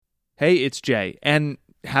Hey, it's Jay, and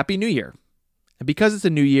Happy New Year. And because it's a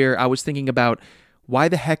new year, I was thinking about why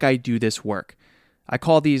the heck I do this work. I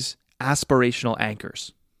call these aspirational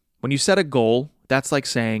anchors. When you set a goal, that's like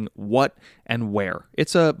saying what and where.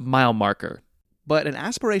 It's a mile marker. But an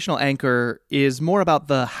aspirational anchor is more about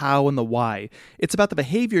the how and the why. It's about the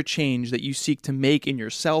behavior change that you seek to make in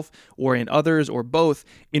yourself or in others or both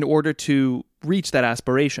in order to reach that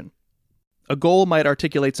aspiration. A goal might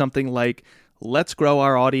articulate something like, let's grow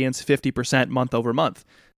our audience 50% month over month.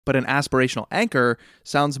 But an aspirational anchor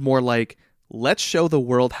sounds more like, let's show the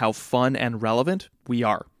world how fun and relevant we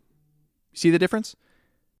are. See the difference?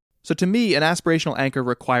 So to me, an aspirational anchor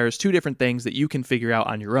requires two different things that you can figure out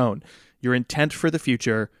on your own. Your intent for the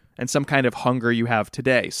future and some kind of hunger you have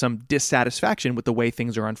today, some dissatisfaction with the way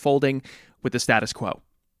things are unfolding with the status quo.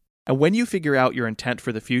 And when you figure out your intent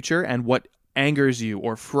for the future and what angers you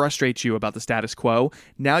or frustrates you about the status quo,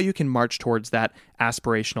 now you can march towards that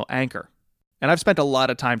aspirational anchor. And I've spent a lot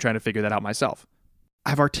of time trying to figure that out myself.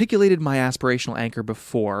 I've articulated my aspirational anchor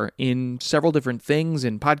before in several different things,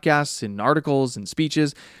 in podcasts, in articles, in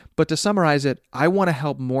speeches, but to summarize it, I want to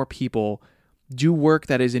help more people do work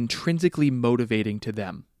that is intrinsically motivating to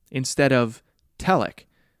them instead of telic.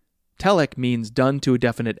 Telic means done to a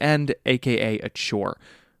definite end, aka a chore.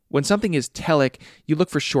 When something is telic, you look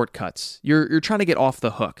for shortcuts. You're trying to get off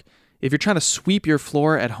the hook. If you're trying to sweep your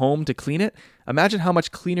floor at home to clean it, imagine how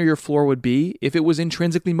much cleaner your floor would be if it was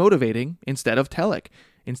intrinsically motivating instead of telic,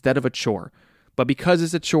 instead of a chore. But because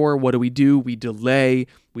it's a chore, what do? We delay,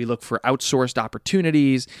 we look for outsourced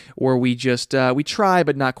opportunities, or we try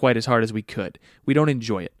but not quite as hard as we could. We don't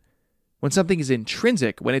enjoy it. When something is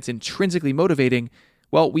intrinsic, when it's intrinsically motivating,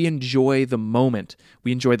 well, we enjoy the moment.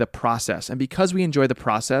 We enjoy the process. And because we enjoy the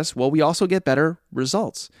process, well, we also get better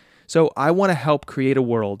results. So I want to help create a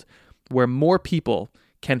world where more people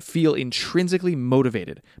can feel intrinsically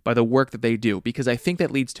motivated by the work that they do, because I think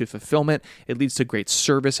that leads to fulfillment, it leads to great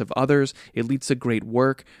service of others, it leads to great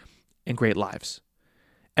work and great lives.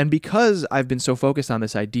 And because I've been so focused on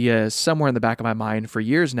this idea somewhere in the back of my mind for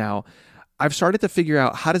years now, I've started to figure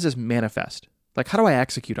out, how does this manifest? Like, how do I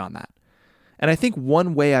execute on that? And I think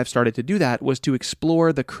one way I've started to do that was to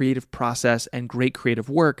explore the creative process and great creative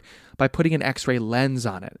work by putting an X-ray lens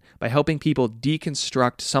on it, by helping people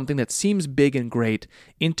deconstruct something that seems big and great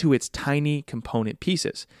into its tiny component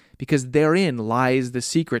pieces, because therein lies the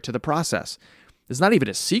secret to the process. It's not even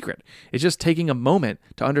a secret. It's just taking a moment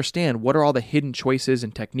to understand what are all the hidden choices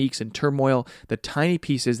and techniques and turmoil, the tiny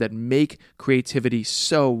pieces that make creativity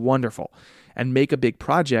so wonderful and make a big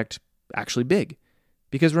project actually big.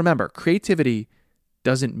 Because remember, creativity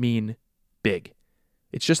doesn't mean big.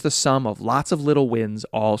 It's just the sum of lots of little wins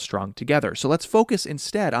all strung together. So let's focus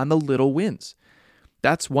instead on the little wins.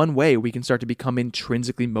 That's one way we can start to become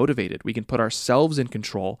intrinsically motivated. We can put ourselves in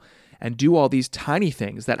control and do all these tiny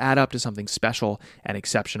things that add up to something special and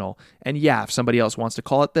exceptional. And yeah, if somebody else wants to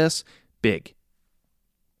call it this, big.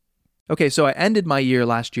 Okay, so I ended my year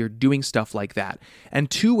last year doing stuff like that.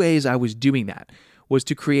 And two ways I was doing that was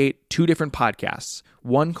to create two different podcasts.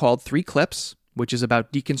 One called 3 Clips, which is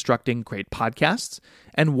about deconstructing great podcasts,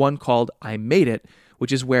 and one called I Made It,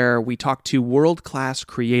 which is where we talk to world-class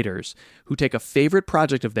creators who take a favorite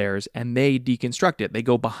project of theirs and they deconstruct it. They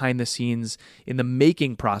go behind the scenes in the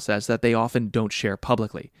making process that they often don't share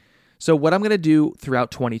publicly. So what I'm going to do throughout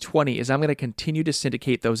 2020 is I'm going to continue to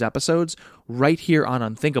syndicate those episodes right here on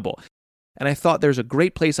Unthinkable. And I thought there's a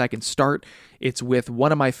great place I can start. It's with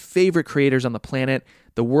one of my favorite creators on the planet,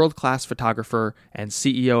 the world-class photographer and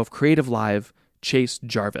CEO of Creative Live, Chase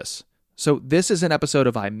Jarvis. So this is an episode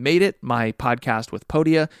of I Made It, my podcast with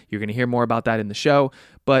Podia. You're going to hear more about that in the show.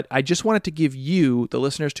 But I just wanted to give you, the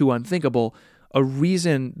listeners to Unthinkable, a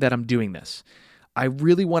reason that I'm doing this. I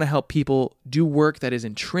really want to help people do work that is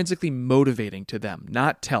intrinsically motivating to them,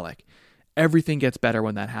 not telic. Everything gets better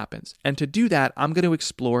when that happens. And to do that, I'm going to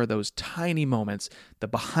explore those tiny moments, the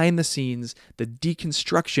behind the scenes, the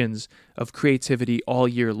deconstructions of creativity all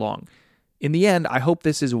year long. In the end, I hope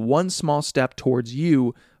this is one small step towards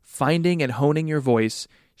you finding and honing your voice,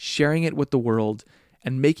 sharing it with the world,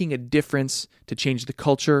 and making a difference to change the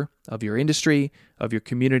culture of your industry, of your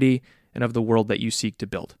community, and of the world that you seek to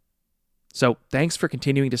build. So thanks for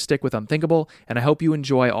continuing to stick with Unthinkable, and I hope you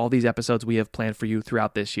enjoy all these episodes we have planned for you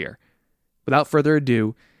throughout this year. Without further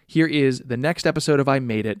ado, here is the next episode of I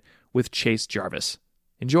Made It with Chase Jarvis.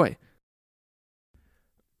 Enjoy.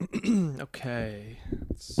 Okay,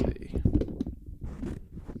 let's see.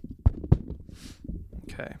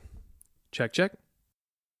 Okay. Check.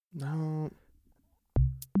 No.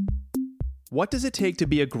 What does it take to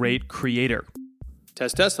be a great creator?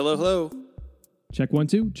 Test. Hello. Check 1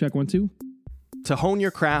 2. to hone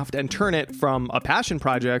your craft and turn it from a passion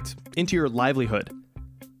project into your livelihood.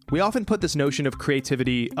 We often put this notion of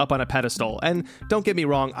creativity up on a pedestal, and don't get me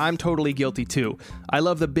wrong, I'm totally guilty too. I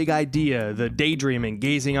love the big idea, the daydreaming,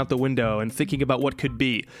 gazing out the window and thinking about what could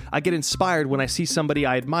be. I get inspired when I see somebody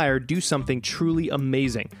I admire do something truly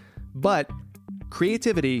amazing. But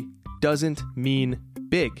creativity doesn't mean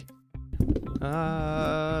big.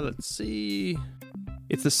 Let's see.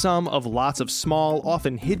 It's the sum of lots of small,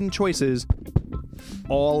 often hidden choices,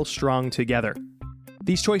 all strung together.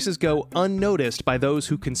 These choices go unnoticed by those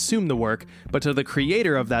who consume the work, but to the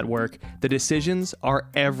creator of that work, the decisions are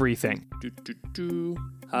everything.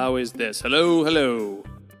 How is this? Hello?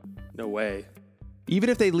 No way. Even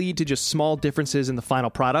if they lead to just small differences in the final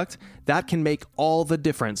product, that can make all the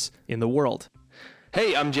difference in the world.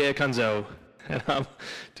 Hey, I'm Jay Acunzo, and I'm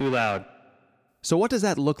too loud. So what does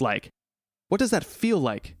that look like? What does that feel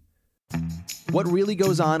like? What really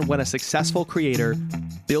goes on when a successful creator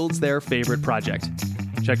builds their favorite project?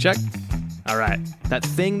 Check. All right. That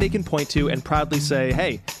thing they can point to and proudly say,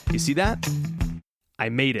 hey, you see that? I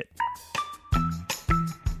made it.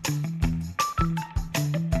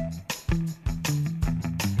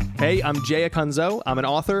 Hey, I'm Jay Acunzo. I'm an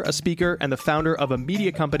author, a speaker, and the founder of a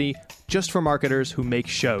media company just for marketers who make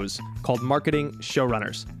shows called Marketing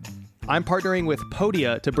Showrunners. I'm partnering with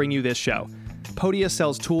Podia to bring you this show. Podia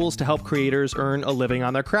sells tools to help creators earn a living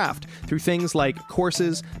on their craft through things like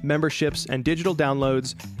courses, memberships, and digital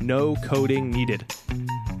downloads, no coding needed.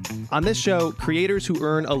 On this show, creators who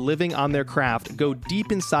earn a living on their craft go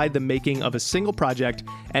deep inside the making of a single project,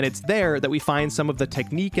 and it's there that we find some of the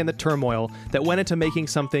technique and the turmoil that went into making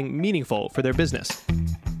something meaningful for their business.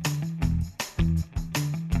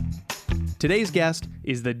 Today's guest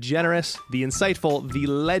is the generous, the insightful, the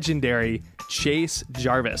legendary Chase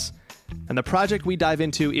Jarvis. And the project we dive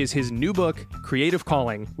into is his new book, Creative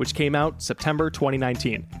Calling, which came out September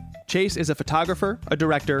 2019. Chase is a photographer, a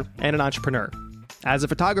director, and an entrepreneur. As a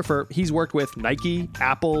photographer, he's worked with Nike,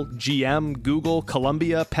 Apple, GM, Google,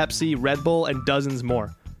 Columbia, Pepsi, Red Bull, and dozens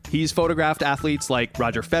more. He's photographed athletes like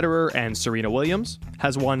Roger Federer and Serena Williams,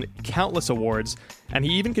 has won countless awards, and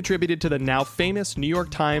he even contributed to the now famous New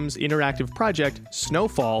York Times interactive project,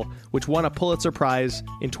 Snowfall, which won a Pulitzer Prize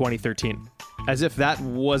in 2013. As if that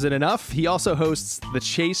wasn't enough, he also hosts the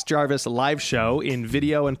Chase Jarvis live show in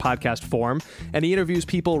video and podcast form, and he interviews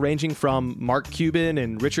people ranging from Mark Cuban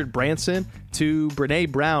and Richard Branson to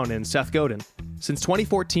Brené Brown and Seth Godin. Since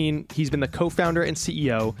 2014, he's been the co-founder and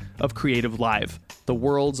CEO of Creative Live, the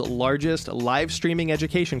world's largest live streaming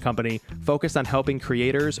education company focused on helping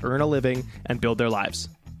creators earn a living and build their lives.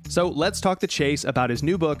 So let's talk to Chase about his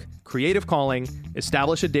new book, Creative Calling,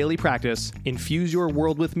 Establish a Daily Practice, Infuse Your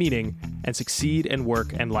World with Meaning, and Succeed in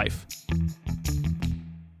Work and Life.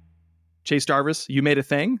 Chase Jarvis, you made a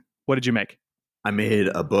thing. What did you make? I made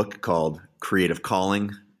a book called Creative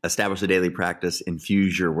Calling, Establish a Daily Practice,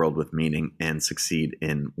 Infuse Your World with Meaning, and Succeed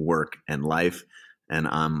in Work and Life. And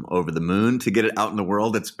I'm over the moon to get it out in the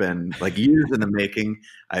world. It's been like years in the making.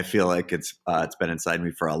 I feel like it's been inside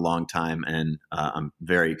me for a long time, and I'm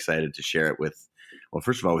very excited to share it with, well,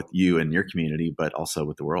 first of all, with you and your community, but also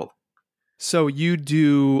with the world. So you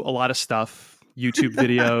do a lot of stuff, YouTube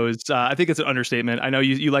videos. I think it's an understatement. I know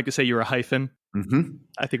you like to say you're a hyphen. Mm-hmm.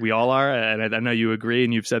 I think we all are, and I know you agree,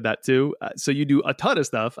 and you've said that too. So you do a ton of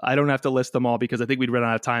stuff. I don't have to list them all because I think we'd run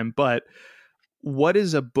out of time. But what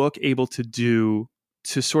is a book able to do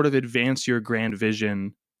to sort of advance your grand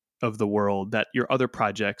vision of the world that your other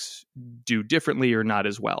projects do differently or not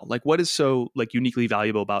as well? Like, what is so like uniquely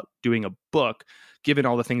valuable about doing a book, given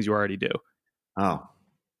all the things you already do? Oh,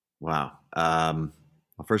 wow. Well,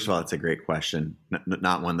 first of all, it's a great question.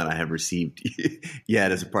 Not one that I have received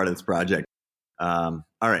yet as a part of this project. All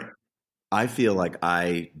right. I feel like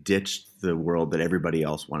I ditched the world that everybody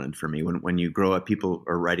else wanted for me. When you grow up, people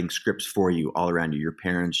are writing scripts for you all around you, your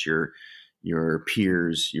parents, your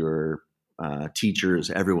peers, your teachers,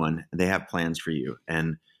 everyone, they have plans for you.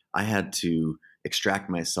 And I had to extract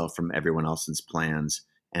myself from everyone else's plans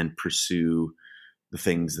and pursue the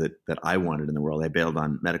things that I wanted in the world. I bailed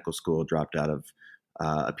on medical school, dropped out of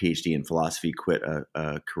a PhD in philosophy, quit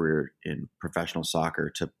a career in professional soccer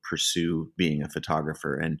to pursue being a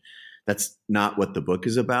photographer. And that's not what the book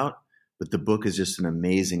is about, but the book is just an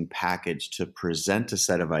amazing package to present a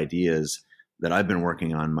set of ideas that I've been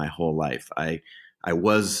working on my whole life. I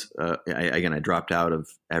dropped out of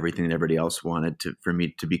everything that everybody else wanted for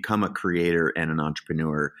me to become a creator and an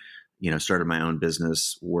entrepreneur. Started my own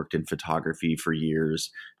business, worked in photography for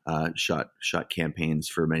years, shot campaigns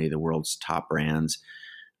for many of the world's top brands.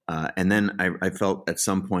 And then I felt at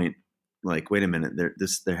some point like, wait a minute,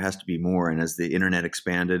 there has to be more. And as the internet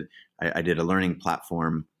expanded, I did a learning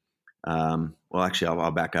platform. Well, actually,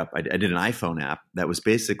 I'll back up. I did an iPhone app that was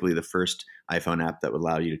basically the first iPhone app that would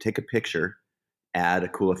allow you to take a picture, add a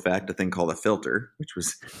cool effect, a thing called a filter, which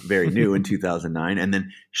was very new in 2009, and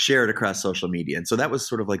then share it across social media. And so that was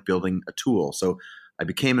sort of like building a tool. So I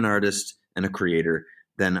became an artist and a creator.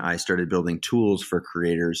 Then I started building tools for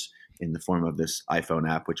creators in the form of this iPhone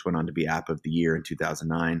app, which went on to be App of the Year in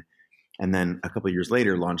 2009. And then a couple of years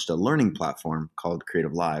later, launched a learning platform called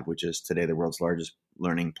Creative Live, which is today the world's largest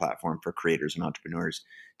learning platform for creators and entrepreneurs.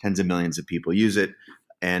 Tens of millions of people use it.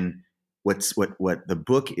 And what the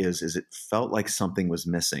book is it felt like something was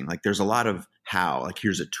missing. Like there's a lot of how, like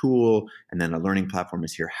here's a tool, and then a learning platform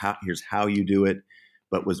is here's how you do it.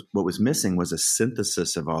 But what was missing was a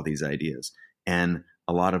synthesis of all these ideas and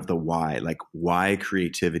a lot of the why, like why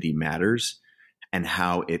creativity matters and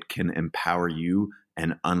how it can empower you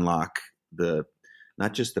and unlock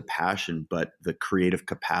not just the passion, but the creative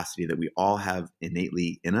capacity that we all have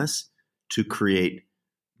innately in us to create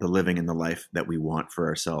the living and the life that we want for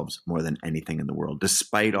ourselves more than anything in the world,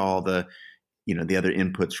 despite all the other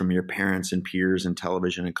inputs from your parents and peers and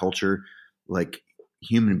television and culture. Like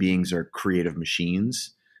human beings are creative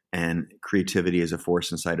machines, and creativity is a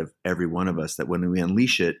force inside of every one of us that when we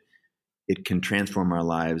unleash it, it can transform our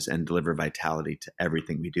lives and deliver vitality to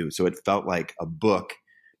everything we do. So it felt like a book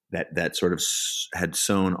that sort of had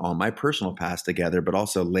sewn all my personal past together, but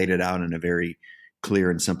also laid it out in a very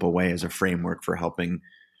clear and simple way as a framework for helping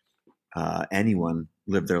anyone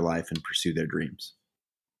live their life and pursue their dreams.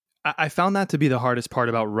 I found that to be the hardest part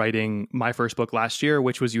about writing my first book last year,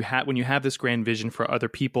 which was when you have this grand vision for other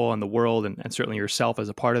people and the world, and certainly yourself as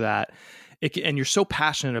a part of that, and you're so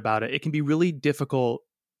passionate about it, it can be really difficult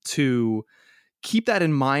to keep that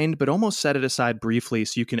in mind, but almost set it aside briefly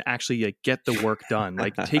so you can actually get the work done.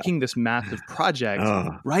 Like taking this massive project,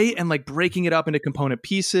 right? And like breaking it up into component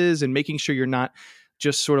pieces and making sure you're not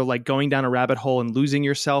just sort of like going down a rabbit hole and losing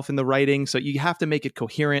yourself in the writing. So you have to make it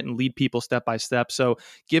coherent and lead people step by step. So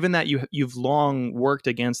given that you've long worked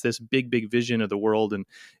against this big vision of the world and,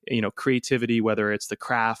 creativity, whether it's the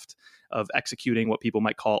craft of executing what people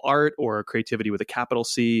might call art, or creativity with a capital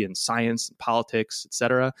C, and science, and politics, et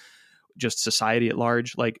cetera, just society at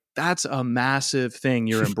large, like that's a massive thing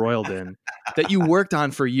you're embroiled in that you worked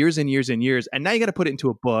on for years and years and years. And now you got to put it into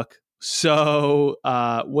a book. So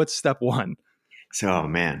what's step one? So,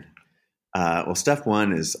 man, well, step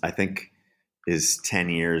one is 10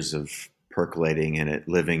 years of percolating in it,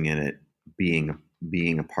 living in it,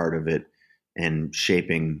 being a part of it, and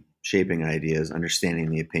shaping ideas, understanding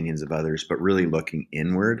the opinions of others, but really looking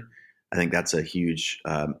inward. I think that's a huge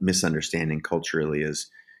misunderstanding culturally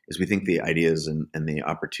is we think the ideas and the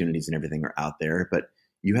opportunities and everything are out there, but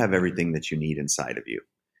you have everything that you need inside of you.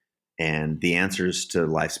 And the answers to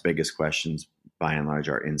life's biggest questions, by and large,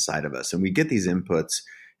 are inside of us. And we get these inputs,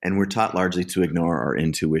 and we're taught largely to ignore our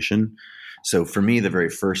intuition. So for me, the very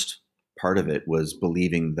first part of it was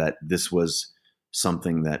believing that this was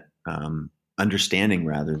something that, understanding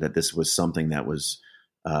rather, that this was something that was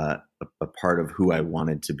a part of who I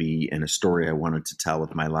wanted to be, and a story I wanted to tell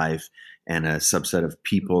with my life, and a subset of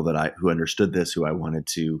people who understood this, who I wanted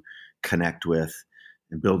to connect with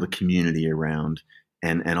and build a community around.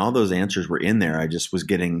 And all those answers were in there. I just was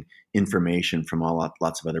getting information from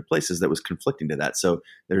lots of other places that was conflicting to that. So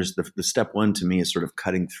there's the step one to me is sort of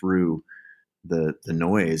cutting through the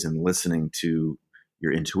noise and listening to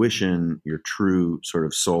your intuition, your true sort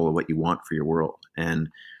of soul of what you want for your world. And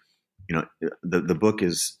the book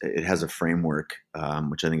it has a framework,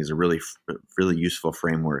 which I think is a really useful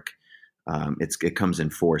framework. It comes in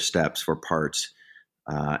 4 steps, 4 parts,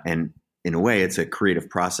 and in a way, it's a creative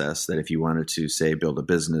process that if you wanted to, say, build a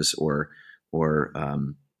business or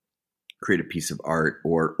create a piece of art,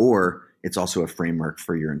 or it's also a framework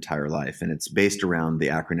for your entire life. And it's based around the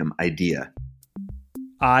acronym IDEA.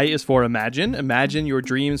 I is for imagine. Imagine your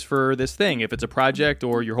dreams for this thing, if it's a project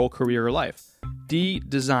or your whole career or life. D,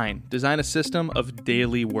 design. Design a system of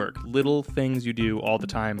daily work, little things you do all the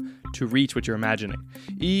time to reach what you're imagining.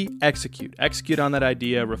 E, execute. Execute on that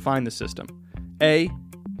idea, refine the system. A,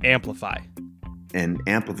 amplify. And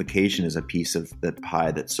amplification is a piece of the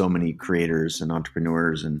pie that so many creators and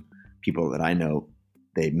entrepreneurs and people that I know,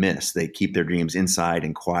 they miss. They keep their dreams inside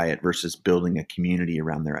and quiet versus building a community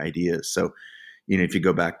around their ideas. So, if you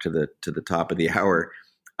go back to the top of the hour,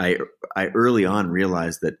 I early on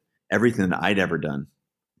realized that everything that I'd ever done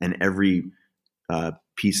and every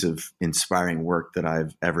piece of inspiring work that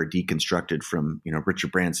I've ever deconstructed, from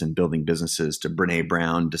Richard Branson building businesses to Brene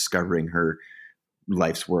Brown discovering her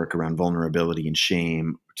life's work around vulnerability and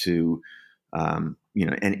shame, to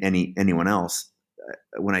anyone else.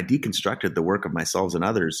 When I deconstructed the work of myself and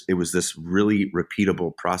others, it was this really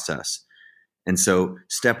repeatable process. And so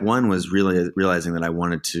step one was really realizing that I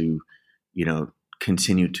wanted to,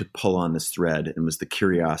 continue to pull on this thread, and was the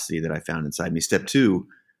curiosity that I found inside me. Step two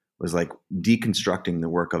was like deconstructing the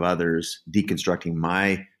work of others, deconstructing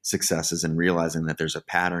my successes and realizing that there's a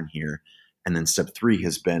pattern here. And then step three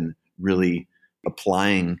has been really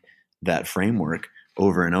applying that framework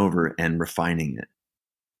over and over and refining it.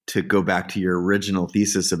 To go back to your original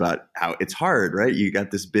thesis about how it's hard, right? You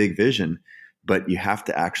got this big vision, but you have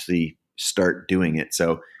to actually start doing it.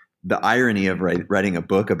 So the irony of writing a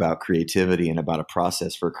book about creativity and about a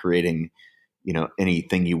process for creating,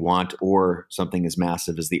 anything you want or something as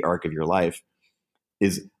massive as the arc of your life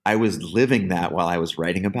is I was living that while I was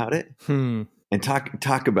writing about it. And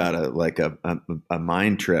talk about a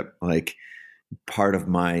mind trip. Like, part of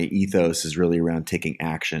my ethos is really around taking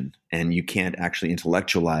action, and you can't actually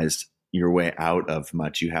intellectualize your way out of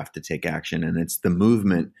much. You have to take action, and it's the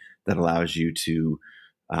movement that allows you to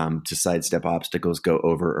sidestep obstacles, go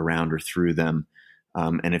over, around, or through them.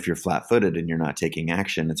 And if you're flat-footed and you're not taking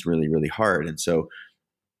action, it's really, really hard. And so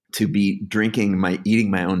to be eating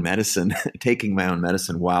my own medicine, taking my own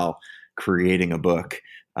medicine while creating a book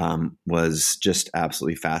was just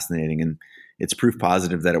absolutely fascinating. And it's proof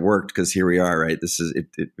positive that it worked, because here we are, right?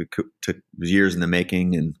 It took years in the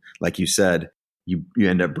making. And like you said, you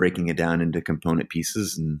end up breaking it down into component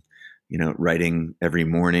pieces, and, writing every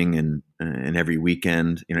morning and every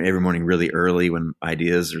weekend, every morning really early when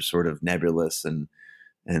ideas are sort of nebulous and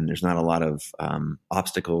there's not a lot of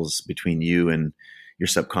obstacles between you and your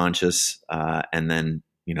subconscious. And then,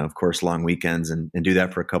 of course, long weekends, and do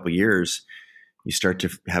that for a couple of years. You start to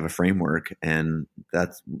have a framework, and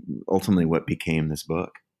that's ultimately what became this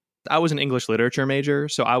book. I was an English literature major,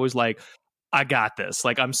 so I was like, I got this.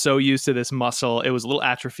 Like, I'm so used to this muscle. It was a little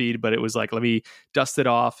atrophied, but it was like, let me dust it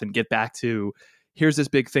off and get back to, here's this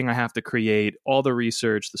big thing I have to create, all the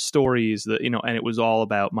research, the stories, and it was all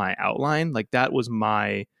about my outline. Like, that was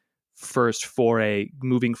my first foray,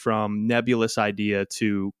 moving from nebulous idea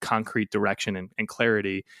to concrete direction and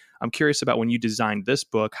clarity. I'm curious about when you designed this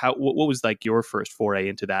book, what was like your first foray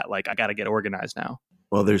into that? Like, I got to get organized now.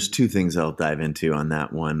 Well, there's two things I'll dive into on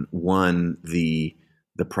that one. One, the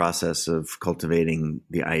process of cultivating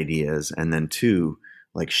the ideas, and then two,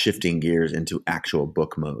 like shifting gears into actual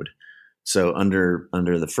book mode. So under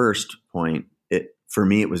the first point, for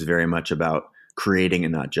me, it was very much about creating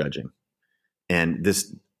and not judging. And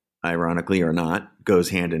this, ironically or not, goes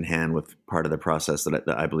hand in hand with part of the process that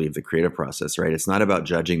I believe, the creative process, right? It's not about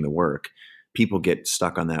judging the work. People get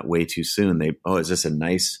stuck on that way too soon. Is this a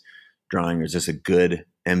nice drawing, or is this a good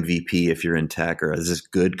MVP if you're in tech, or is this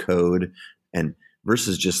good code? And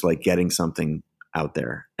versus just like getting something out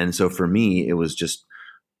there. And so for me, it was just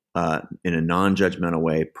in a non-judgmental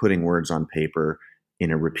way, putting words on paper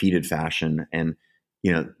in a repeated fashion. And,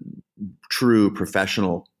 true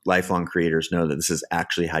professional lifelong creators know that this is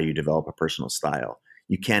actually how you develop a personal style.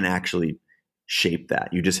 You can't actually shape that.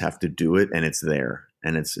 You just have to do it, and it's there.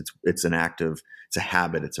 And it's a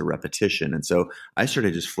habit, it's a repetition. And so I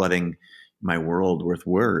started just flooding my world with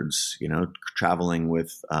words, traveling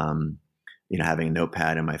with, having a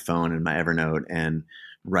notepad in my phone and my Evernote, and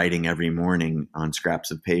writing every morning on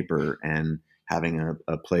scraps of paper, and having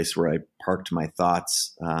a place where I parked my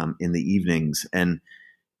thoughts in the evenings. And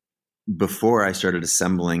before I started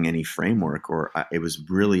assembling any framework, it was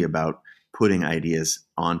really about putting ideas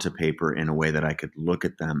onto paper in a way that I could look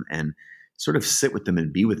at them and sort of sit with them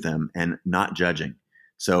and be with them, and not judging.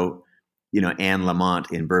 So, Anne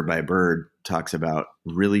Lamott in Bird by Bird talks about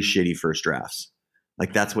really shitty first drafts.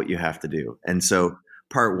 Like, that's what you have to do. And so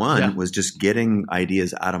part one was just getting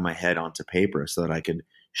ideas out of my head onto paper so that I could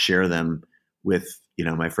share them with,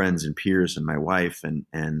 my friends and peers and my wife,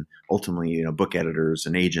 and ultimately, book editors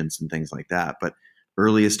and agents and things like that. But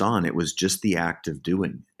earliest on, it was just the act of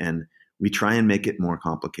doing. And we try and make it more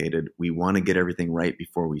complicated. We want to get everything right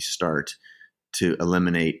before we start to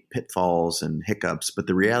eliminate pitfalls and hiccups. But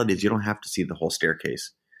the reality is, you don't have to see the whole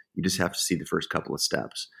staircase. You just have to see the first couple of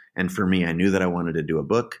steps. And for me, I knew that I wanted to do a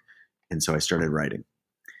book. And so I started writing.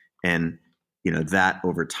 And, that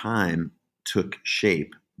over time took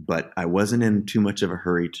shape, but I wasn't in too much of a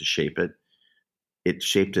hurry to shape it. It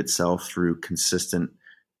shaped itself through consistent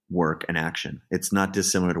work and action. It's not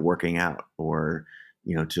dissimilar to working out or,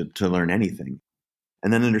 to learn anything.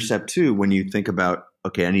 And then under step two, when you think about,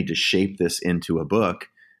 okay, I need to shape this into a book,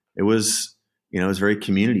 it was very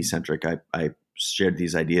community centric. I shared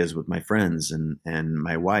these ideas with my friends and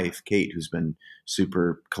my wife, Kate, who's been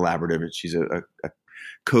super collaborative. She's a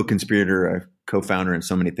co-conspirator, a co-founder in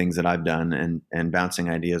so many things that I've done, and bouncing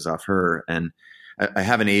ideas off her. And I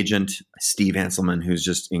have an agent, Steve Hanselman, who's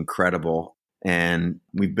just incredible. And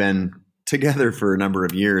we've been together for a number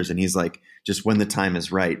of years. And he's like, just when the time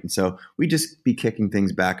is right. And so we just be kicking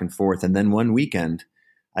things back and forth. And then one weekend,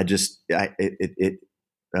 this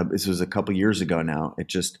was a couple years ago now.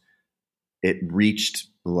 It reached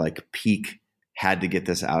like peak, had to get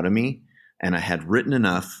this out of me. And I had written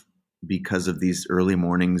enough because of these early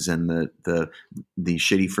mornings and the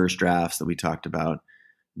shitty first drafts that we talked about,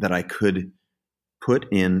 that I could put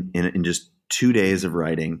in just 2 days of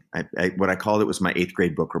writing. What I called it was my 8th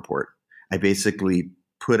grade book report. I basically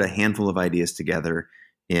put a handful of ideas together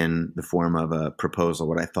in the form of a proposal,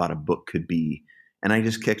 what I thought a book could be. And I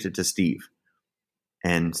just kicked it to Steve.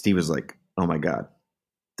 And Steve was like, "Oh my God,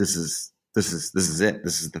 this is it.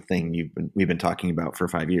 This is the thing we've been talking about for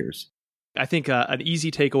 5 years." I think an easy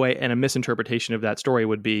takeaway and a misinterpretation of that story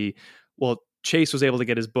would be, well, Chase was able to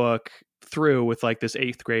get his book through with like this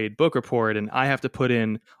 8th grade book report, and I have to put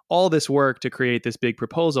in all this work to create this big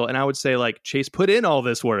proposal. And I would say, like, Chase put in all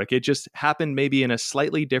this work. It just happened maybe in a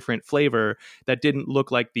slightly different flavor that didn't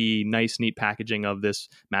look like the nice, neat packaging of this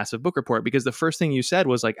massive book report. Because the first thing you said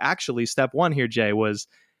was like, actually, step one here, Jay, was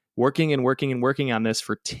working on this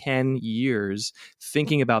for 10 years,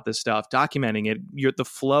 thinking about this stuff, documenting it, the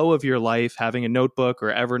flow of your life, having a notebook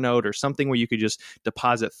or Evernote or something where you could just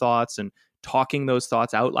deposit thoughts and talking those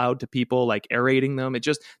thoughts out loud to people, like aerating them. It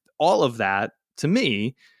just, all of that to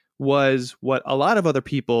me was what a lot of other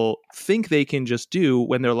people think they can just do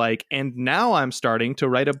when they're like, and now I'm starting to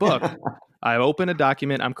write a book. I open a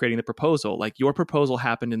document, I'm creating the proposal. Like, your proposal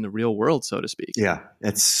happened in the real world, so to speak. Yeah,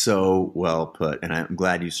 that's so well put. And I'm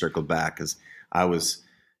glad you circled back, because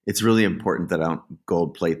it's really important that I don't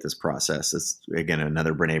gold plate this process. It's, again,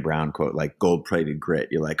 another Brene Brown quote, like gold plated grit.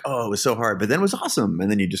 You're like, oh, it was so hard, but then it was awesome. And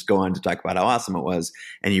then you just go on to talk about how awesome it was.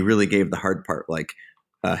 And you really gave the hard part like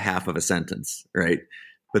half of a sentence, right?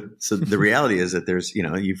 But so the reality is that there's,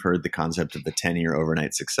 you've heard the concept of the 10-year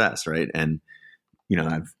overnight success, right? And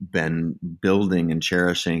I've been building and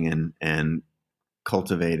cherishing and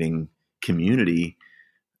cultivating community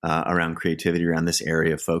around creativity, around this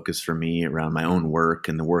area of focus for me, around my own work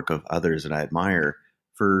and the work of others that I admire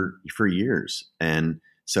for years. And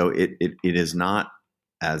so it is not,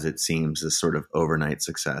 as it seems, this sort of overnight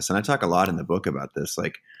success. And I talk a lot in the book about this.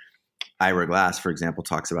 Like Ira Glass, for example,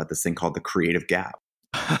 talks about this thing called the creative gap.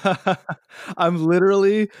 I'm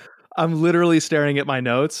literally staring at my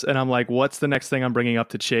notes and I'm like, what's the next thing I'm bringing up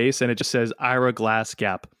to Chase? And it just says Ira Glass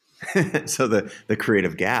gap. So the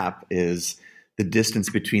creative gap is the distance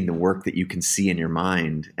between the work that you can see in your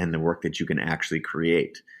mind and the work that you can actually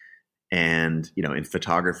create. And, in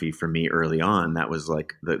photography for me early on, that was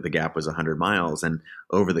like the gap was 100 miles. And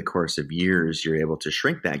over the course of years, you're able to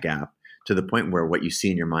shrink that gap to the point where what you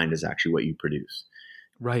see in your mind is actually what you produce.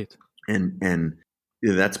 Right. And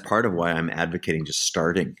that's part of why I'm advocating just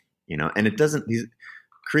starting. And it doesn't,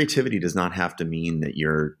 creativity does not have to mean that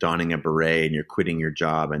you're donning a beret and you're quitting your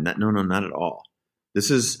job, and that, no, not at all. This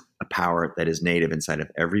is a power that is native inside of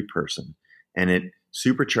every person, and it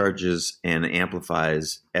supercharges and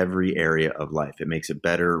amplifies every area of life. It makes it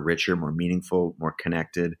better, richer, more meaningful, more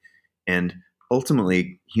connected. And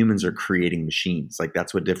ultimately, humans are creating machines. Like,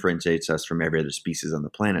 that's what differentiates us from every other species on the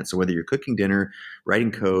planet. So whether you're cooking dinner,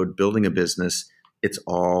 writing code, building a business, it's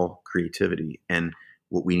all creativity. And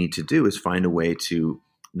what we need to do is find a way to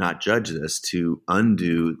not judge this, to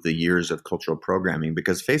undo the years of cultural programming.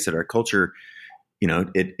 Because face it, our culture,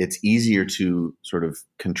 it's easier to sort of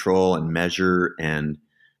control and measure and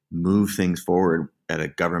move things forward at a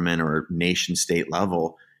government or nation state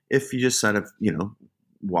level if you just sort of,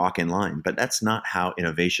 walk in line. But that's not how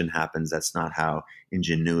innovation happens. That's not how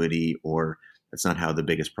ingenuity, or that's not how the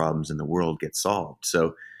biggest problems in the world get solved.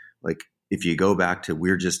 So, like, if you go back to,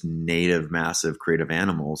 we're just native, massive, creative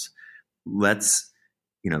animals, let's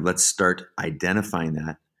start identifying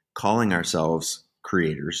that, calling ourselves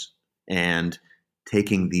creators, and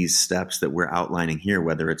taking these steps that we're outlining here,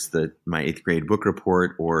 whether it's my 8th grade book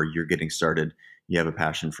report, or you're getting started, you have a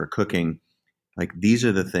passion for cooking. Like, these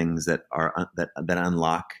are the things that are that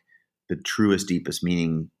unlock the truest, deepest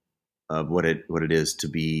meaning of what it is to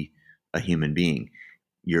be a human being.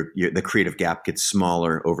 The creative gap gets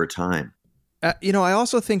smaller over time. I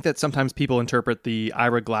also think that sometimes people interpret the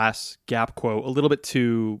Ira Glass gap quote a little bit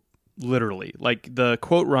too literally. Like, the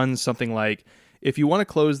quote runs something like, if you want to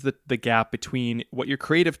close the gap between what your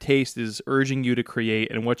creative taste is urging you to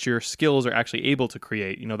create and what your skills are actually able to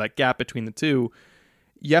create, that gap between the two,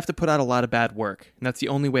 you have to put out a lot of bad work. And that's the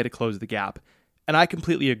only way to close the gap. And I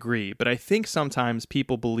completely agree. But I think sometimes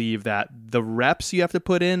people believe that the reps you have to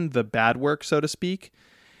put in, the bad work, so to speak,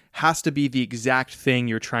 has to be the exact thing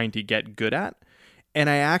you're trying to get good at. And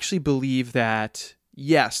I actually believe that,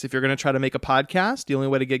 yes, if you're going to try to make a podcast, the only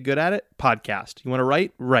way to get good at it, podcast. You want to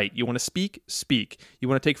write? Write. You want to speak? Speak. You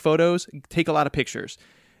want to take photos? Take a lot of pictures.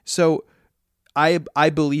 So I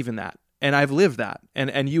believe in that. And I've lived that.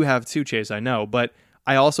 And you have too, Chase, I know. But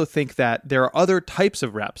I also think that there are other types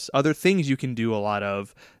of reps, other things you can do a lot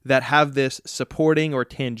of that have this supporting or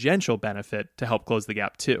tangential benefit to help close the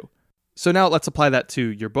gap too. So now let's apply that to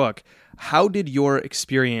your book. How did your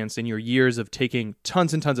experience in your years of taking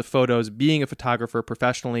tons and tons of photos, being a photographer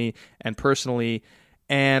professionally and personally,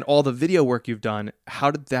 and all the video work you've done,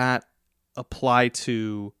 how did that apply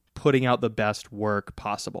to putting out the best work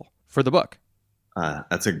possible for the book?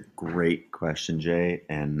 That's a great question, Jay.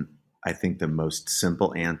 And I think the most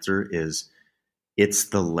simple answer is it's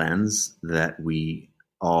the lens that we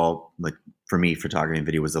all, like for me, photography and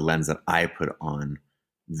video was the lens that I put on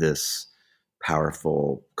this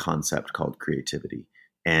powerful concept called creativity.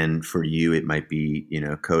 And for you, it might be,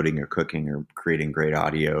 coding or cooking or creating great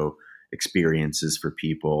audio experiences for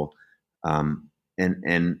people.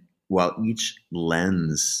 And while each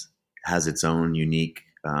lens has its own unique,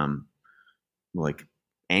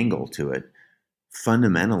 angle to it,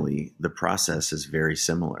 fundamentally the process is very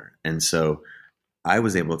similar. And so I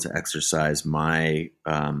was able to exercise my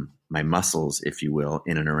muscles, if you will,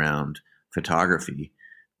 in and around photography.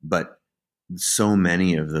 But so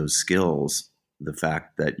many of those skills, the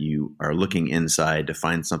fact that you are looking inside to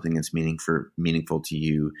find something that's meaningful to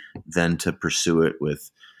you, then to pursue it with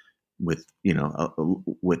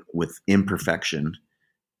imperfection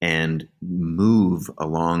and move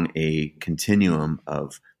along a continuum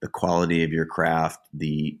of the quality of your craft,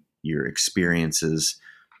 your experiences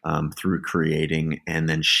through creating, and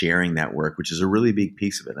then sharing that work, which is a really big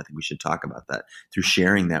piece of it. I think we should talk about that. Through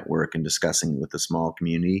sharing that work and discussing it with a small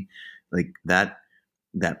community, like that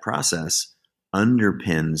process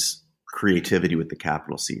underpins creativity with the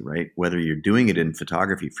capital C, right? Whether you're doing it in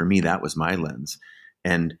photography, for me, that was my lens.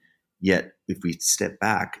 And yet, if we step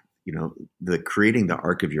back, the creating the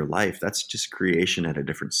arc of your life, that's just creation at a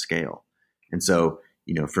different scale. And so,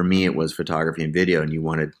 for me, it was photography and video, and you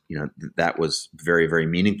wanted, that was very, very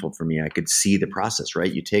meaningful for me. I could see the process,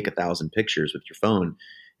 right? You take 1,000 pictures with your phone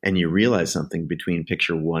and you realize something between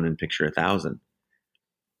picture 1 and picture 1,000.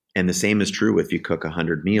 And the same is true if you cook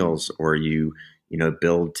 100 meals or you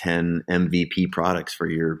build 10 MVP products for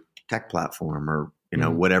your tech platform or,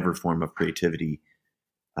 whatever form of creativity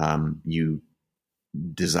you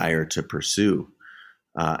desire to pursue.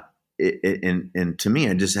 And to me,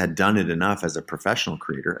 I just had done it enough as a professional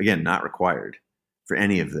creator. Again, not required for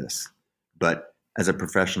any of this, but as a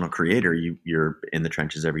professional creator, you're in the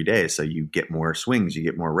trenches every day. So you get more swings, you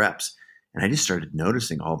get more reps. And I just started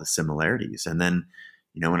noticing all the similarities. And then,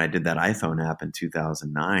 when I did that iPhone app in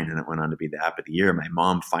 2009 and it went on to be the app of the year, my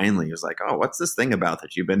mom finally was like, "Oh, what's this thing about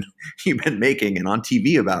that you've been making and on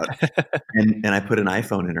TV about?" and I put an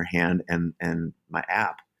iPhone in her hand and my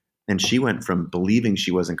app. And she went from believing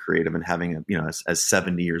she wasn't creative and having as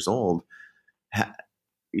 70 years old,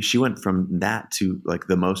 she went from that to like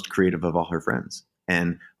the most creative of all her friends.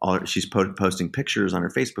 And she's posting pictures on her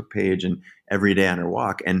Facebook page and every day on her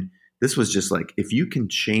walk. And this was just like, if you can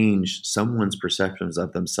change someone's perceptions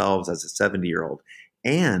of themselves as a 70-year-old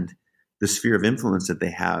and the sphere of influence that they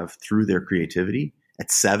have through their creativity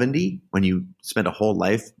at 70, when you spent a whole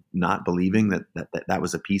life not believing that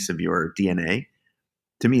was a piece of your DNA,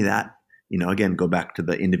 to me, that, again, go back to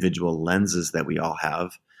the individual lenses that we all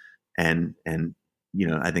have. And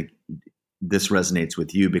I think this resonates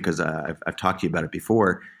with you because I've talked to you about it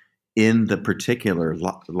before. In the particular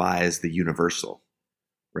lies the universal,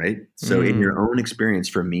 right? So in your own experience,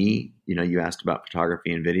 for me, you asked about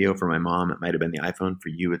photography and video. For my mom, it might have been the iPhone. For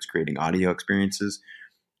you, it's creating audio experiences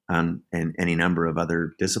and any number of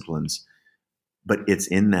other disciplines. But it's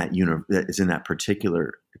in that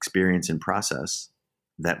particular experience and process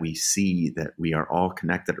that we see that we are all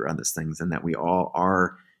connected around these things and that we all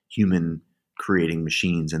are human creating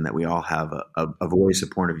machines and that we all have a voice, a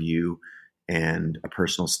point of view, and a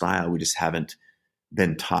personal style. We just haven't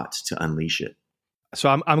been taught to unleash it. So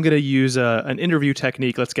I'm going to use an interview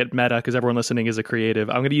technique. Let's get meta because everyone listening is a creative.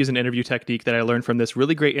 I'm going to use an interview technique that I learned from this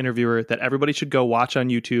really great interviewer that everybody should go watch on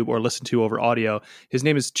YouTube or listen to over audio. His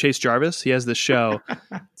name is Chase Jarvis. He has this show.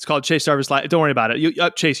 It's called Chase Jarvis Live. Don't worry about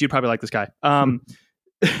it. Chase, you'd probably like this guy.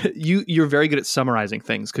 You're very good at summarizing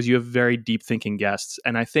things because you have very deep thinking guests.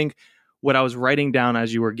 And I think what I was writing down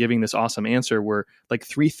as you were giving this awesome answer were like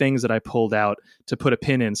 3 things that I pulled out to put a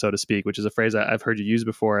pin in, so to speak, which is a phrase I've heard you use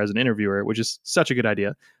before as an interviewer, which is such a good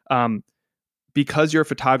idea. Because you're a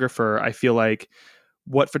photographer, I feel like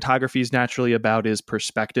what photography is naturally about is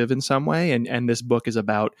perspective in some way. And this book is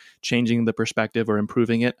about changing the perspective or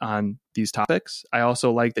improving it on these topics. I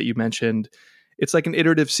also like that you mentioned it's like an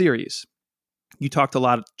iterative series. You talked a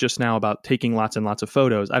lot just now about taking lots and lots of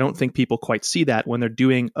photos. I don't think people quite see that when they're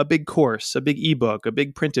doing a big course, a big ebook, a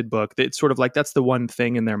big printed book. It's sort of like that's the one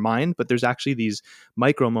thing in their mind, but there's actually these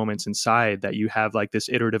micro moments inside that you have like this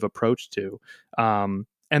iterative approach to. And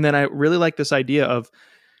then I really like this idea of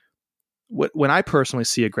when I personally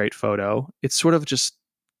see a great photo, it sort of just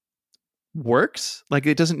works. Like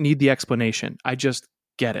it doesn't need the explanation. I just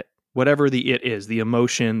get it. Whatever the it is, the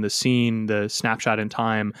emotion, the scene, the snapshot in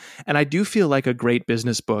time. And I do feel like a great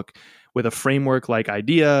business book with a framework like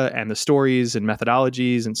idea and the stories and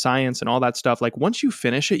methodologies and science and all that stuff. Like once you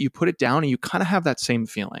finish it, you put it down and you kind of have that same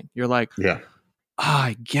feeling. You're like,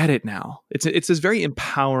 I get it now. It's this very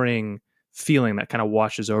empowering feeling that kind of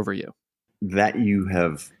washes over you. That you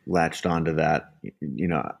have latched onto that,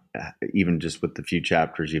 even just with the few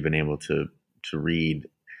chapters you've been able to read,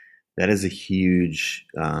 that is a huge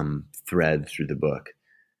thread through the book.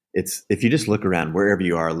 It's if you just look around wherever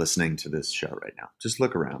you are listening to this show right now, just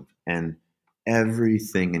look around and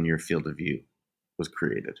everything in your field of view was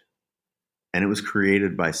created. And it was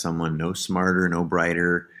created by someone no smarter, no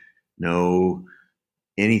brighter, no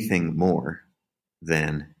anything more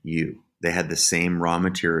than you. They had the same raw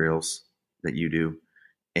materials that you do.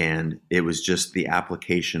 And it was just the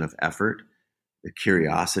application of effort, the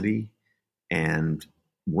curiosity, and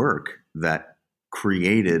work that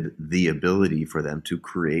created the ability for them to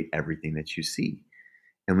create everything that you see.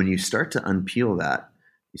 And when you start to unpeel that,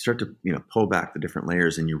 you start to pull back the different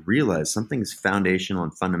layers and you realize something as foundational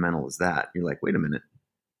and fundamental as that. You're like, wait a minute,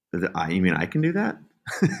 you mean I can do that?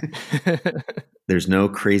 There's no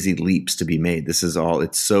crazy leaps to be made. This is all,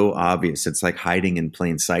 it's so obvious. It's like hiding in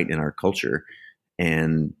plain sight in our culture.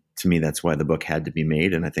 And to me, that's why the book had to be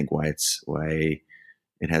made. And I think why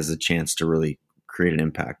it has a chance to really create an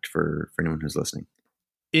impact for anyone who's listening.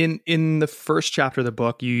 In the first chapter of the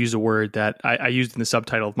book, you use a word that I used in the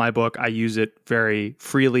subtitle of my book. I use it very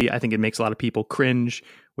freely. I think it makes a lot of people cringe,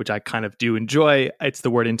 which I kind of do enjoy. It's the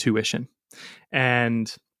word intuition.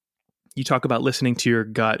 And you talk about listening to your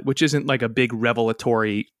gut, which isn't like a big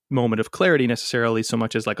revelatory moment of clarity necessarily, so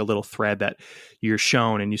much as like a little thread that you're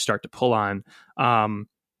shown and you start to pull on.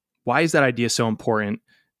 Why is that idea so important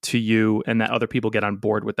to you and that other people get on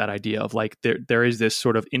board with that idea of like there is this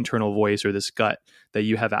sort of internal voice or this gut that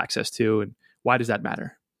you have access to, and why does that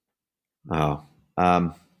matter? There's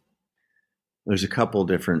a couple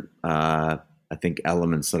different I think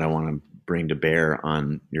elements that I want to bring to bear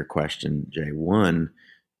on your question, Jay. One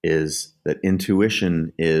is that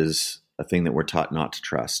intuition is a thing that we're taught not to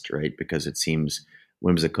trust, right? Because it seems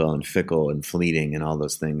whimsical and fickle and fleeting and all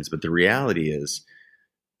those things. But the reality is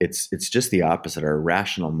it's just the opposite. Our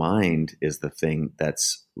rational mind is the thing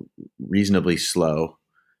that's reasonably slow.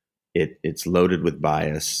 It's loaded with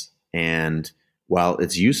bias. And while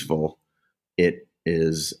it's useful, it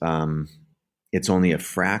is it's only a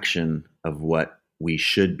fraction of what we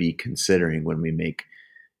should be considering when we make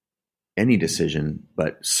any decision,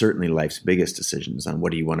 but certainly life's biggest decisions on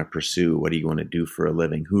what do you want to pursue? What do you want to do for a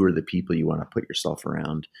living? Who are the people you want to put yourself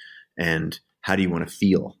around? And how do you want to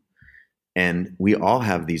feel? And we all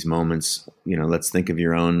have these moments, let's think of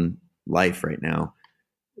your own life right now.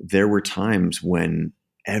 There were times when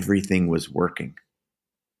everything was working,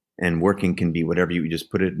 and working can be whatever you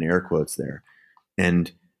just put it in air quotes there.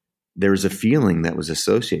 And there was a feeling that was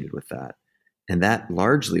associated with that. And that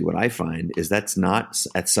largely what I find is that's not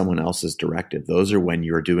at someone else's directive. Those are when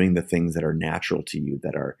you're doing the things that are natural to you,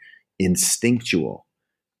 that are instinctual.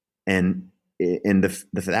 And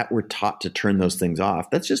that we're taught to turn those things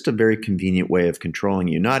off, that's just a very convenient way of controlling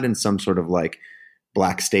you, not in some sort of like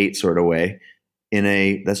black state sort of way.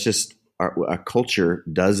 That's just our culture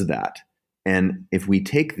does that. And if we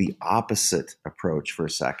take the opposite approach for a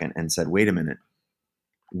second and said, wait a minute,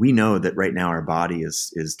 we know that right now our body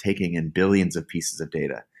is taking in billions of pieces of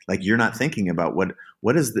data. Like you're not thinking about what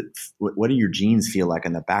do your genes feel like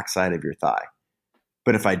on the backside of your thigh.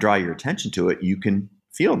 But if I draw your attention to it, you can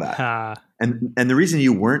feel that. And the reason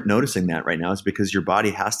you weren't noticing that right now is because your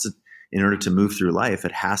body has to, in order to move through life,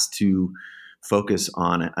 it has to focus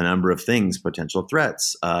on a number of things, potential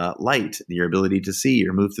threats, light, your ability to see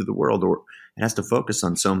or move through the world, or it has to focus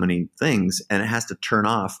on so many things, and it has to turn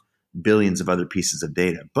off billions of other pieces of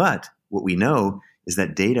data. But what we know is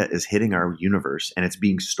that data is hitting our universe and it's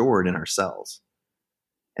being stored in our cells.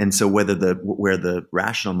 And so where the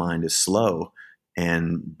rational mind is slow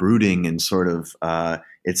and brooding and sort of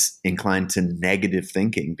it's inclined to negative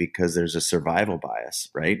thinking because there's a survival bias,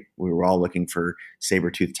 right? We were all looking for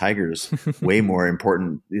saber-toothed tigers. Way more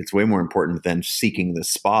important. It's way more important than seeking the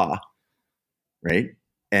spa, right?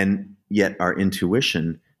 And yet our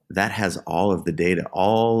intuition, that has all of the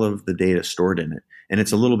data stored in it. And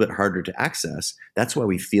it's a little bit harder to access. That's why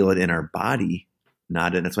we feel it in our body,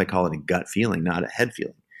 that's why I call it a gut feeling, not a head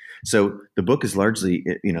feeling. So the book is largely,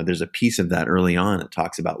 there's a piece of that early on that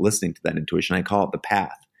talks about listening to that intuition. I call it the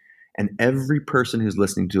path. And every person who's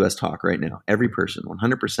listening to us talk right now, every person,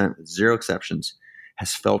 100%, with zero exceptions,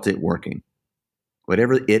 has felt it working.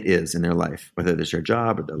 Whatever it is in their life, whether there's their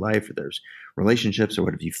job or their life or there's relationships or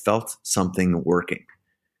whatever, you felt something working.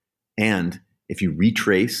 And if you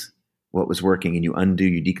retrace what was working and you undo,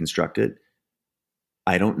 you deconstruct it,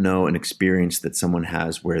 I don't know an experience that someone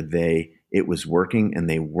has where it was working and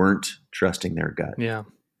they weren't trusting their gut. Yeah.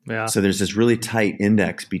 Yeah. So there's this really tight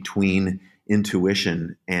index between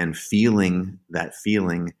intuition and feeling that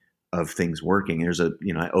feeling of things working. There's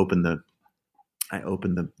I open the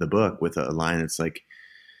book with a line that's like,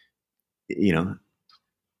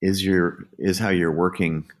 is how you're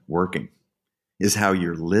working? Is how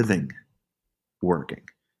you're living working?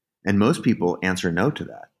 And most people answer no to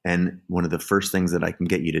that. And one of the first things that I can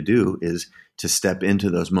get you to do is to step into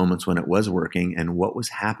those moments when it was working and what was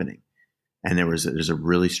happening. And there's a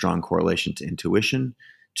really strong correlation to intuition,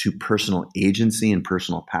 to personal agency and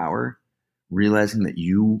personal power, realizing that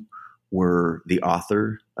you were the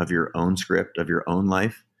author of your own script, of your own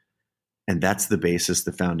life. And that's the basis,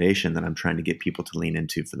 the foundation that I'm trying to get people to lean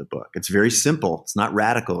into for the book. It's very simple. It's not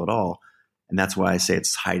radical at all. And that's why I say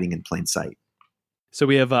it's hiding in plain sight. So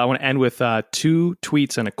I want to end with 2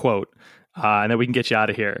 tweets and a quote, and then we can get you out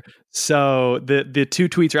of here. So the 2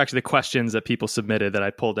 tweets are actually the questions that people submitted that I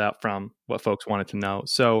pulled out from what folks wanted to know.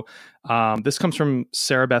 So this comes from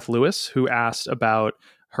Sarah Beth Lewis, who asked about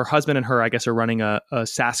her husband and her, I guess, are running a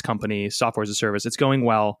SaaS company, software as a service. It's going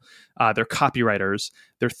well. They're copywriters.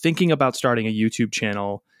 They're thinking about starting a YouTube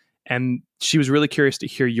channel. And she was really curious to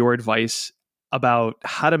hear your advice about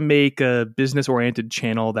how to make a business-oriented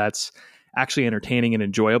channel that's actually entertaining and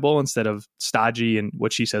enjoyable instead of stodgy and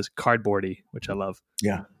what she says cardboardy, which I love.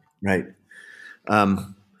 Yeah, right.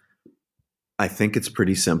 I think it's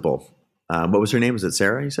pretty simple. What was her name? Was it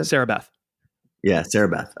Sarah, you said? Sarah Beth. Yeah, Sarah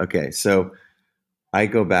Beth. Okay, so I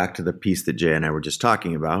go back to the piece that Jay and I were just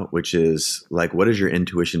talking about, which is like, what is your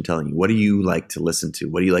intuition telling you? What do you like to listen to?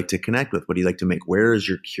 What do you like to connect with? What do you like to make? Where is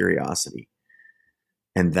your curiosity?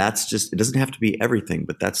 And that's just, it doesn't have to be everything,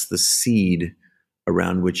 but that's the seed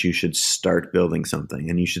around which you should start building something,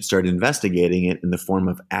 and you should start investigating it in the form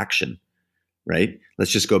of action, right?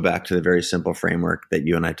 Let's just go back to the very simple framework that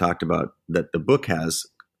you and I talked about that the book has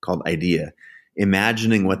called IDEA.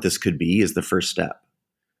 Imagining what this could be is the first step.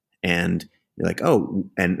 And you're like, oh,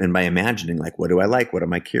 and by imagining, like, what do I like? What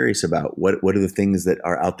am I curious about? What are the things that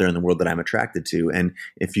are out there in the world that I'm attracted to? And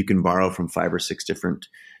if you can borrow from 5 or 6 different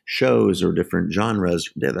shows or different genres,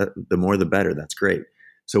 the more the better. That's great.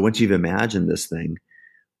 So once you've imagined this thing,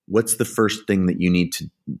 what's the first thing that you need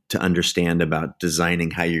to understand about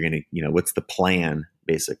designing how you're going to, what's the plan,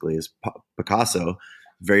 basically? Is Picasso,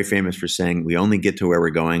 very famous for saying, we only get to where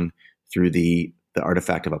we're going through the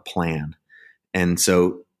artifact of a plan. And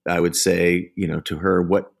so I would say, to her,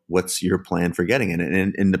 what's your plan for getting it?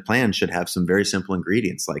 And the plan should have some very simple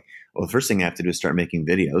ingredients. Like, well, the first thing I have to do is start making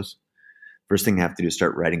videos. First thing I have to do is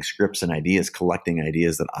start writing scripts and ideas, collecting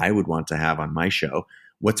ideas that I would want to have on my show.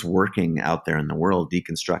 What's working out there in the world,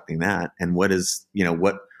 deconstructing that, and what is,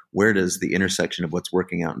 where does the intersection of what's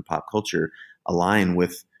working out in pop culture align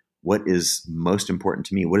with what is most important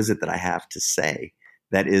to me? What is it that I have to say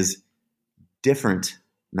that is different,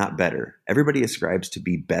 not better? Everybody ascribes to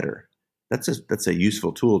be better. That's a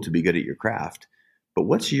useful tool to be good at your craft. But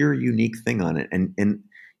what's your unique thing on it? And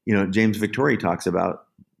James Victore talks about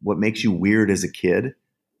what makes you weird as a kid.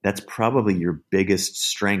 That's probably your biggest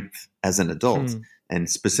strength as an adult. And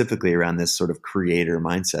specifically around this sort of creator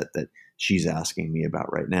mindset that she's asking me about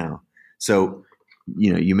right now. So,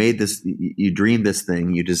 you made this, you dreamed this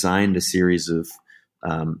thing, you designed a series of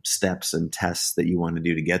steps and tests that you want to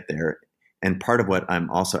do to get there. And part of what I'm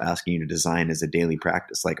also asking you to design is a daily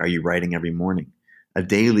practice. Like, are you writing every morning? A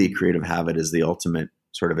daily creative habit is the ultimate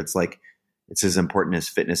sort of, it's as important as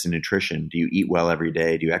fitness and nutrition. Do you eat well every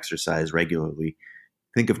day? Do you exercise regularly?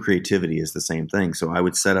 Think of creativity as the same thing. So I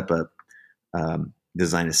would set up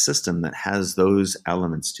design a system that has those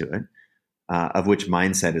elements to it, of which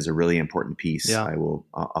mindset is a really important piece. Yeah.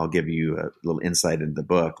 I'll give you a little insight into the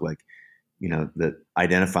book. Like, the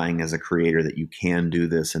identifying as a creator that you can do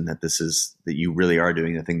this and that that you really are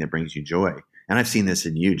doing the thing that brings you joy. And I've seen this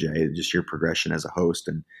in you, Jay, just your progression as a host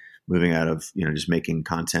and moving out of, just making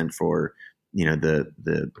content for,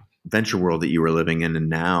 the venture world that you were living in. And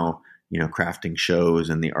now, crafting shows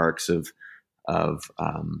and the arcs of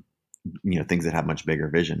things that have much bigger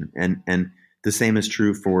vision. And the same is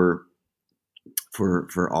true for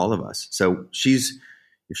all of us. So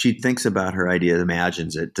if she thinks about her idea,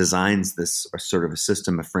 imagines it, designs this sort of a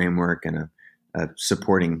system, a framework, and a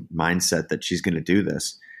supporting mindset that she's going to do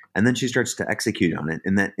this, and then she starts to execute on it.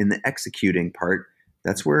 And that in the executing part,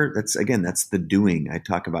 that's the doing. I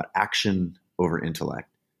talk about action over intellect.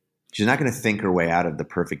 She's not going to think her way out of the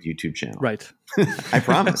perfect YouTube channel. Right. I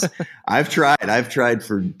promise. I've tried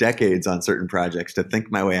for decades on certain projects to think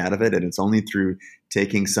my way out of it. And it's only through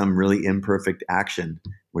taking some really imperfect action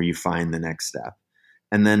where you find the next step.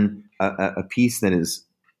 And then a piece that is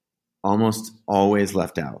almost always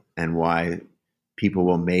left out, and why people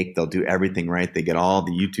they'll do everything right. They get all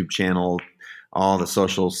the YouTube channel, all the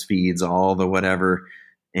social feeds, all the whatever,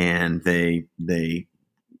 and they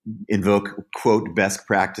invoke, quote, best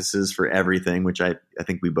practices for everything, which I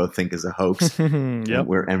think we both think is a hoax. Yep.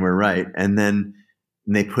 and we're right. And then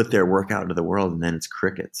they put their work out into the world, and then it's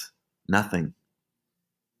crickets, nothing.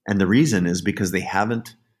 And the reason is because they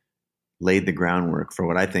haven't laid the groundwork for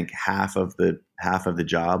what I think half of the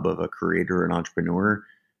job of a creator, an entrepreneur,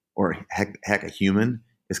 or heck a human,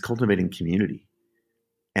 is cultivating community.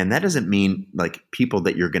 And that doesn't mean like people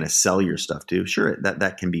that you're going to sell your stuff to. Sure,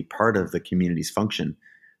 that can be part of the community's function,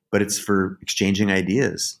 but it's for exchanging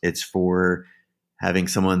ideas. It's for having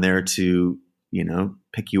someone there to,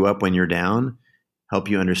 pick you up when you're down, help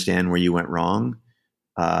you understand where you went wrong,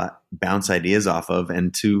 bounce ideas off of,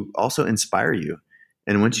 and to also inspire you.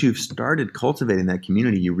 And once you've started cultivating that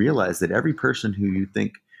community, you realize that every person who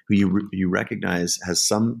you recognize has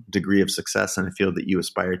some degree of success in a field that you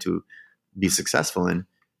aspire to be successful in,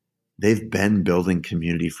 they've been building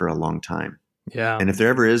community for a long time. Yeah. And if there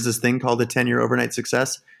ever is this thing called a 10-year overnight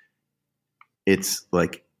success, this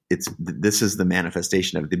is the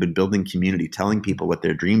manifestation of it. They've been building community, telling people what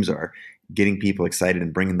their dreams are, getting people excited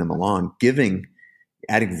and bringing them along,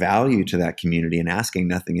 adding value to that community and asking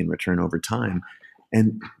nothing in return over time.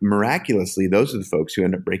 And miraculously, those are the folks who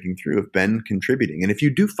end up breaking through, have been contributing. And if you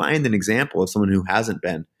do find an example of someone who hasn't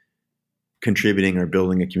been contributing or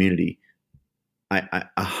building a community,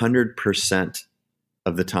 100%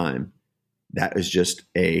 of the time, that is just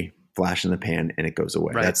a flash in the pan and it goes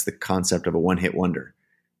away. Right. That's the concept of a one-hit wonder,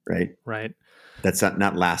 right? Right. That's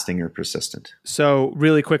not lasting or persistent. So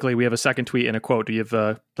really quickly, we have a second tweet and a quote. Do you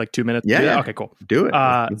have 2 minutes? Yeah. Okay, cool. Do it.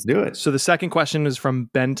 Let's do it. So the second question is from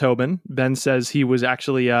Ben Tobin. Ben says he was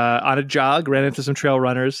actually on a jog, ran into some trail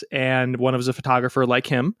runners, and one was a photographer like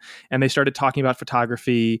him. And they started talking about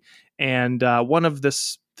photography. And one of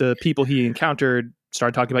the people he encountered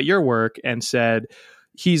started talking about your work and said,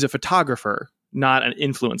 he's a photographer, not an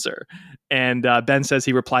influencer. And Ben says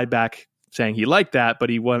he replied back saying he liked that, but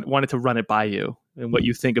he wanted to run it by you and what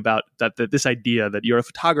you think about this idea that you're a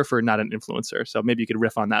photographer, not an influencer. So maybe you could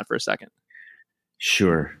riff on that for a second.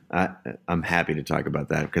 Sure. I'm happy to talk about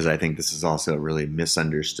that because I think this is also a really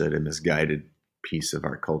misunderstood and misguided piece of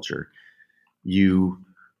our culture. You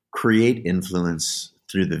create influence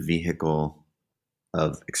through the vehicle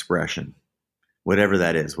of expression, whatever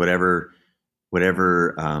that is, whatever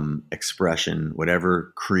expression,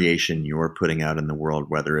 whatever creation you're putting out in the world,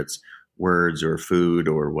 whether it's words or food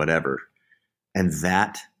or whatever. And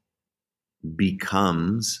that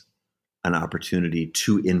becomes an opportunity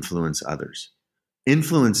to influence others.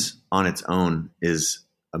 Influence on its own is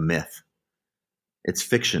a myth. It's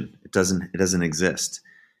fiction. It doesn't exist.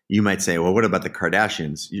 You might say, well, what about the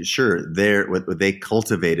Kardashians? Sure, what they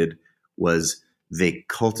cultivated was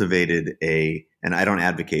and I don't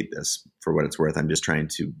advocate this for what it's worth. I'm just trying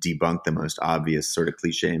to debunk the most obvious sort of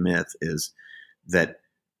cliche myth, is that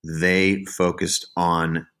they focused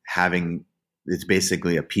on it's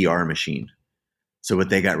basically a PR machine. So what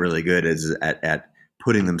they got really good is at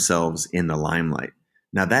putting themselves in the limelight.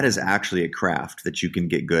 Now that is actually a craft that you can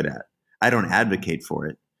get good at. I don't advocate for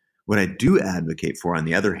it. What I do advocate for, on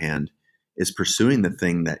the other hand, is pursuing the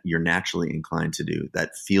thing that you're naturally inclined to do,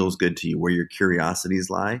 that feels good to you, where your curiosities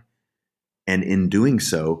lie. And in doing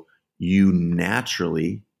so, you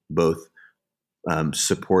naturally both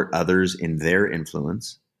support others in their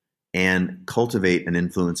influence and cultivate an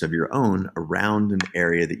influence of your own around an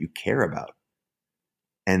area that you care about.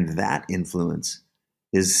 And that influence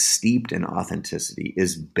is steeped in authenticity,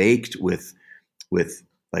 is baked with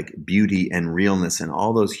like beauty and realness and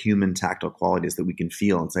all those human tactile qualities that we can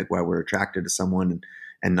feel. It's like why we're attracted to someone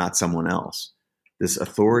and not someone else. This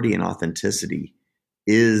authority and authenticity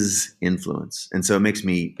is influence. And so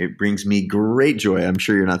it brings me great joy. I'm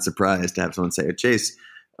sure you're not surprised to have someone say, Chase,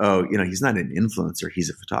 he's not an influencer, he's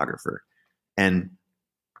a photographer. And,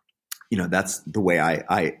 that's the way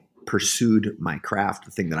I pursued my craft,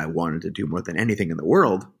 the thing that I wanted to do more than anything in the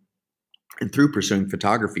world. And through pursuing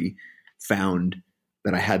photography, found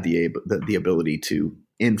that I had the ability to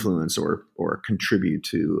influence or contribute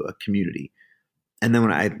to a community. And then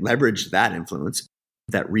when I leveraged that influence,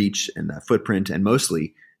 that reach and that footprint, and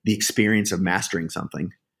mostly the experience of mastering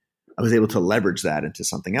something, I was able to leverage that into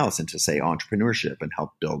something else, into say entrepreneurship, and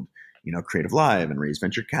help build, Creative Live and raise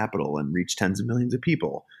venture capital and reach tens of millions of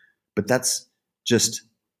people. But that's just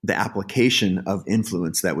the application of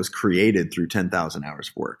influence that was created through 10,000 hours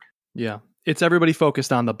of work. Yeah. It's everybody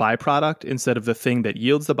focused on the byproduct instead of the thing that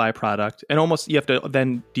yields the byproduct. And almost you have to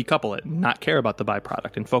then decouple it, not care about the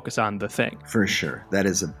byproduct and focus on the thing. For sure. That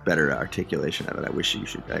is a better articulation of it. I wish you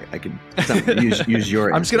should. I can use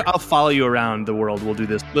your answer. I'll follow you around the world. We'll do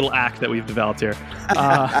this little act that we've developed here.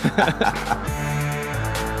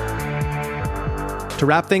 To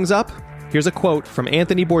wrap things up, here's a quote from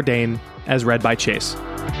Anthony Bourdain as read by Chase.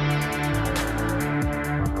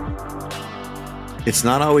 It's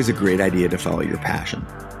not always a great idea to follow your passion.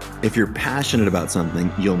 If you're passionate about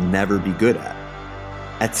something, you'll never be good at.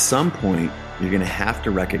 At some point, you're going to have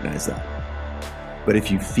to recognize that. But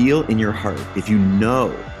if you feel in your heart, if you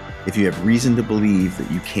have reason to believe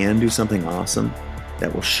that you can do something awesome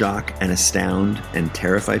that will shock and astound and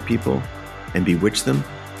terrify people and bewitch them,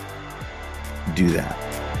 do that.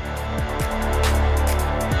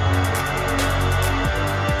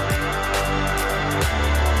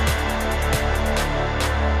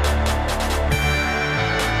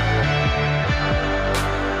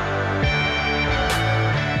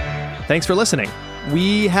 Thanks for listening.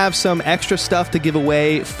 We have some extra stuff to give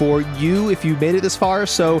away for you if you made it this far.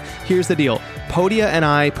 So here's the deal. Podia and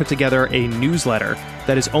I put together a newsletter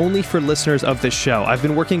that is only for listeners of this show. I've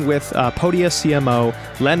been working with Podia CMO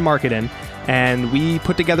Len Marketing, and we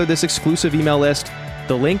put together this exclusive email list.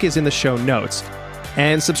 The link is in the show notes.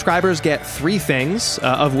 And subscribers get 3 things,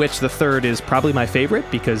 of which the third is probably my favorite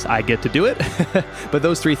because I get to do it. But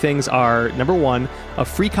those 3 things are, number 1, a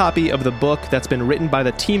free copy of the book that's been written by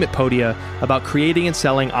the team at Podia about creating and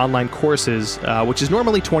selling online courses, which is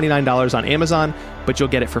normally $29 on Amazon, but you'll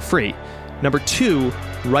get it for free. Number 2,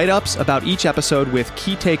 write-ups about each episode with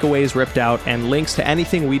key takeaways ripped out and links to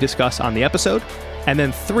anything we discuss on the episode. And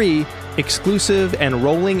then 3, exclusive and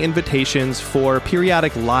rolling invitations for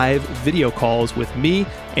periodic live video calls with me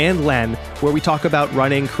and Len, where we talk about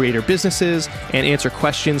running creator businesses and answer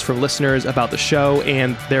questions from listeners about the show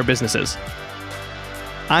and their businesses.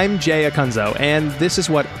 I'm Jay Acunzo, and this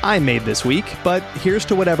is what I made this week, but here's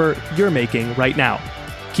to whatever you're making right now.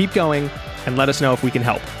 Keep going and let us know if we can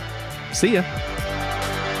help. See ya.